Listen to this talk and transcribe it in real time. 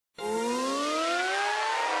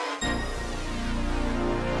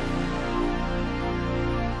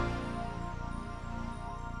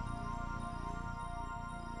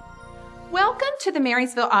to the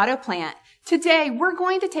Marysville Auto Plant. Today, we're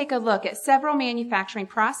going to take a look at several manufacturing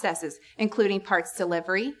processes, including parts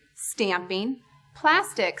delivery, stamping,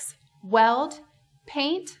 plastics, weld,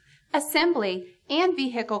 paint, assembly, and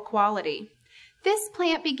vehicle quality. This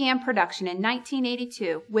plant began production in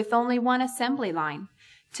 1982 with only one assembly line.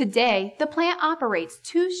 Today, the plant operates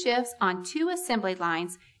 2 shifts on 2 assembly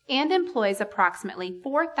lines and employs approximately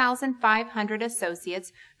 4,500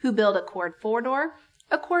 associates who build Accord 4-door,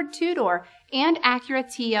 Accord 2-door, and Acura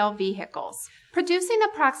TL vehicles. Producing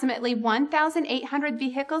approximately 1,800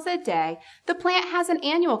 vehicles a day, the plant has an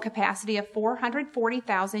annual capacity of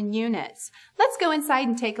 440,000 units. Let's go inside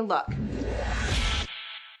and take a look.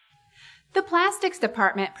 The plastics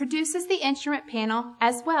department produces the instrument panel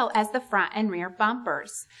as well as the front and rear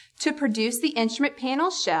bumpers. To produce the instrument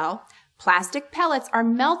panel shell, plastic pellets are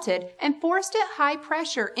melted and forced at high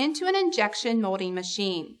pressure into an injection molding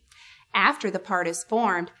machine. After the part is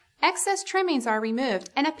formed, excess trimmings are removed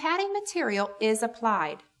and a padding material is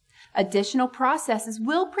applied. Additional processes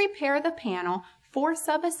will prepare the panel for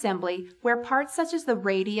subassembly where parts such as the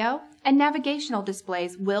radio and navigational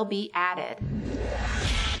displays will be added.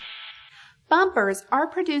 Bumpers are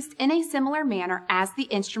produced in a similar manner as the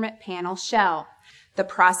instrument panel shell. The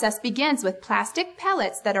process begins with plastic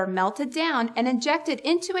pellets that are melted down and injected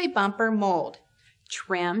into a bumper mold.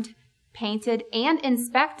 Trimmed, painted, and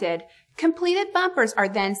inspected, completed bumpers are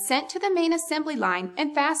then sent to the main assembly line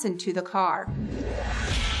and fastened to the car.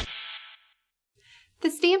 The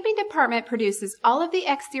stamping department produces all of the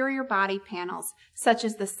exterior body panels, such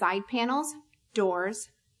as the side panels, doors,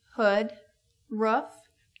 hood, roof,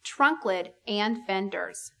 trunk lid, and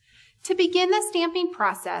fenders. To begin the stamping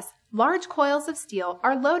process, large coils of steel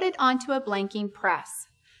are loaded onto a blanking press.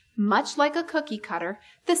 Much like a cookie cutter,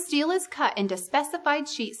 the steel is cut into specified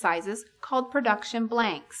sheet sizes called production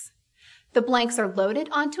blanks. The blanks are loaded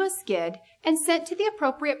onto a skid and sent to the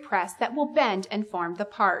appropriate press that will bend and form the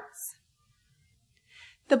parts.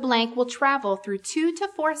 The blank will travel through 2 to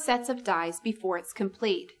 4 sets of dies before it's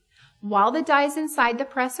complete. While the dies inside the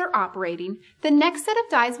press are operating, the next set of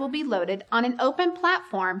dies will be loaded on an open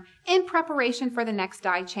platform in preparation for the next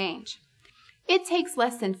die change. It takes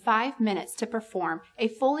less than 5 minutes to perform a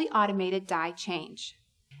fully automated die change.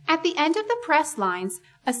 At the end of the press lines,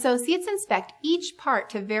 associates inspect each part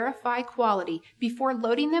to verify quality before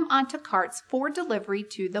loading them onto carts for delivery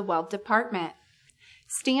to the weld department.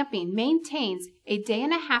 Stamping maintains a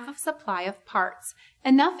day-and-a-half of supply of parts,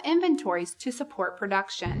 enough inventories to support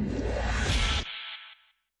production.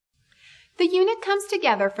 The unit comes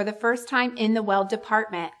together for the first time in the weld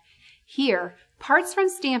department. Here, parts from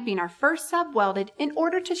stamping are first sub-welded in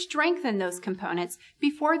order to strengthen those components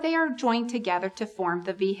before they are joined together to form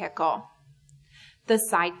the vehicle. The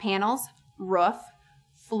side panels, roof,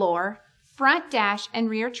 floor, front dash, and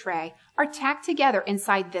rear tray are tacked together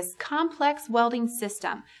inside this complex welding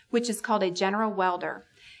system, which is called a general welder.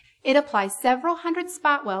 It applies several hundred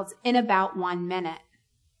spot welds in about 1 minute.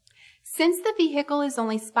 Since the vehicle is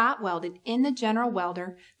only spot welded in the general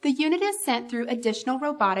welder, the unit is sent through additional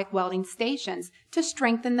robotic welding stations to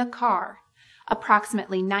strengthen the car.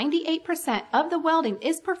 Approximately 98% of the welding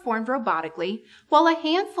is performed robotically, while a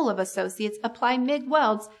handful of associates apply MIG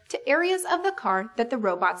welds to areas of the car that the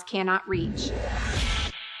robots cannot reach.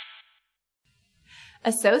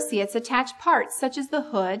 Associates attach parts such as the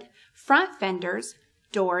hood, front fenders,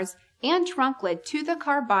 doors, and trunk lid to the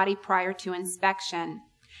car body prior to inspection.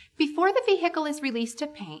 Before the vehicle is released to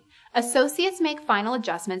paint, associates make final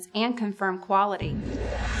adjustments and confirm quality.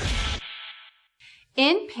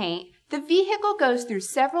 In paint, the vehicle goes through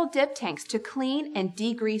several dip tanks to clean and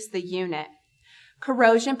degrease the unit.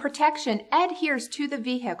 Corrosion protection adheres to the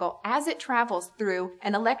vehicle as it travels through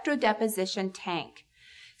an electrodeposition tank.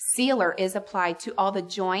 Sealer is applied to all the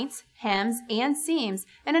joints, hems, and seams,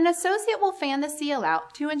 and an associate will fan the seal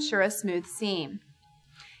out to ensure a smooth seam.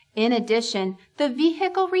 In addition, the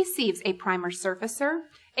vehicle receives a primer surfacer,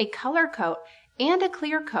 a color coat, and a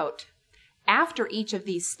clear coat. After each of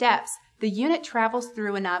these steps, the unit travels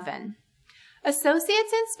through an oven.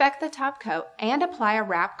 Associates inspect the top coat and apply a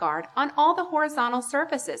wrap guard on all the horizontal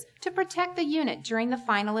surfaces to protect the unit during the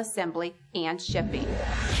final assembly and shipping.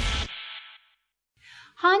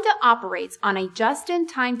 Honda operates on a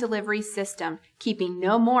just-in-time delivery system, keeping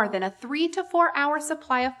no more than a 3 to 4 hour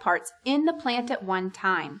supply of parts in the plant at one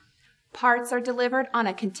time. Parts are delivered on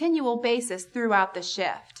a continual basis throughout the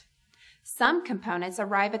shift. Some components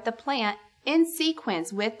arrive at the plant in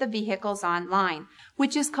sequence with the vehicles online,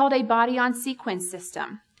 which is called a body-on-sequence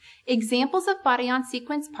system. Examples of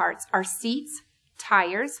body-on-sequence parts are seats,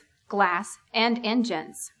 tires, glass, and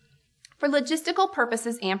engines. For logistical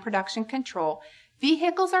purposes and production control,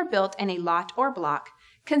 Vehicles are built in a lot or block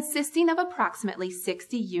consisting of approximately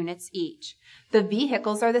 60 units each. The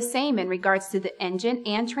vehicles are the same in regards to the engine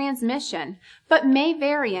and transmission, but may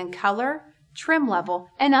vary in color, trim level,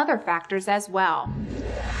 and other factors as well.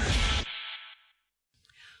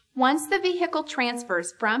 Once the vehicle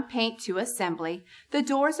transfers from paint to assembly, the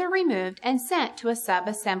doors are removed and sent to a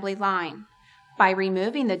sub-assembly line. By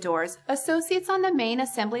removing the doors, associates on the main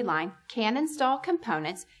assembly line can install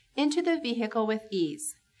components into the vehicle with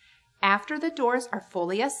ease. After the doors are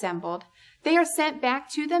fully assembled, they are sent back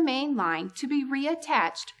to the main line to be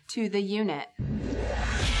reattached to the unit.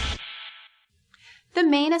 The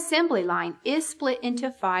main assembly line is split into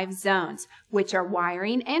 5 zones, which are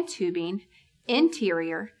wiring and tubing,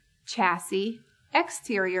 interior, chassis,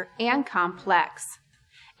 exterior, and complex.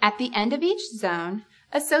 At the end of each zone,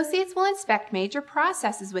 associates will inspect major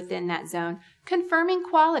processes within that zone, confirming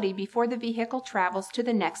quality before the vehicle travels to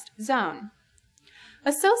the next zone.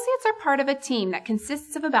 Associates are part of a team that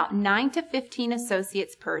consists of about 9 to 15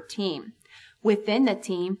 associates per team. Within the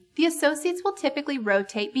team, the associates will typically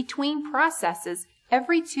rotate between processes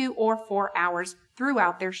every 2 or 4 hours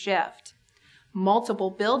throughout their shift. Multiple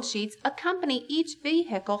build sheets accompany each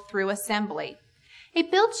vehicle through assembly. A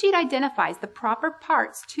build sheet identifies the proper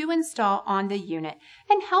parts to install on the unit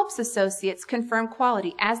and helps associates confirm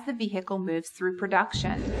quality as the vehicle moves through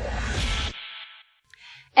production.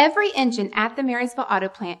 Every engine at the Marysville Auto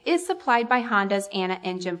Plant is supplied by Honda's Anna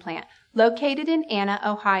Engine Plant, located in Anna,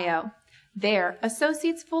 Ohio. There,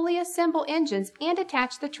 associates fully assemble engines and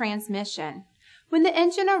attach the transmission. When the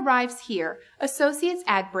engine arrives here, associates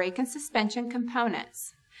add brake and suspension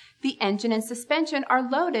components. The engine and suspension are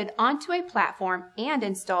loaded onto a platform and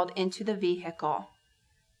installed into the vehicle.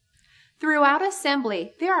 Throughout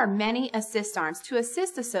assembly, there are many assist arms to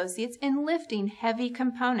assist associates in lifting heavy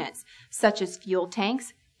components, such as fuel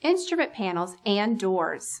tanks, instrument panels, and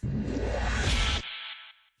doors.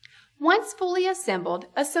 Once fully assembled,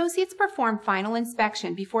 associates perform final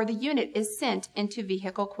inspection before the unit is sent into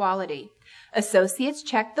vehicle quality. Associates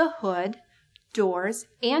check the hood, doors,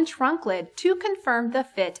 and trunk lid to confirm the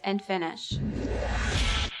fit and finish.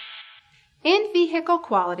 In vehicle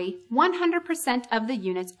quality, 100% of the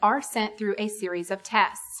units are sent through a series of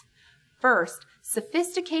tests. First,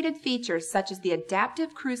 sophisticated features such as the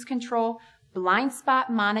adaptive cruise control, blind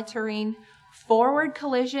spot monitoring, forward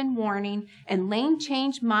collision warning, and lane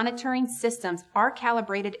change monitoring systems are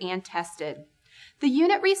calibrated and tested. The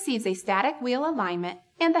unit receives a static wheel alignment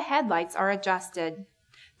and the headlights are adjusted.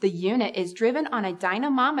 The unit is driven on a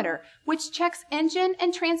dynamometer which checks engine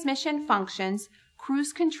and transmission functions,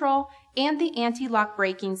 cruise control, and the anti-lock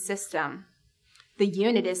braking system. The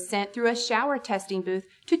unit is sent through a shower testing booth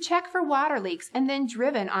to check for water leaks and then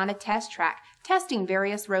driven on a test track, testing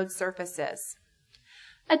various road surfaces.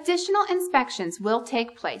 Additional inspections will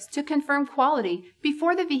take place to confirm quality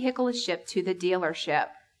before the vehicle is shipped to the dealership.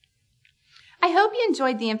 I hope you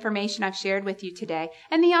enjoyed the information I've shared with you today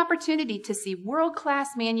and the opportunity to see world-class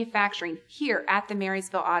manufacturing here at the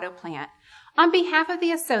Marysville Auto Plant. On behalf of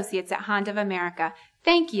the associates at Honda of America,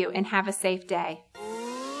 thank you and have a safe day.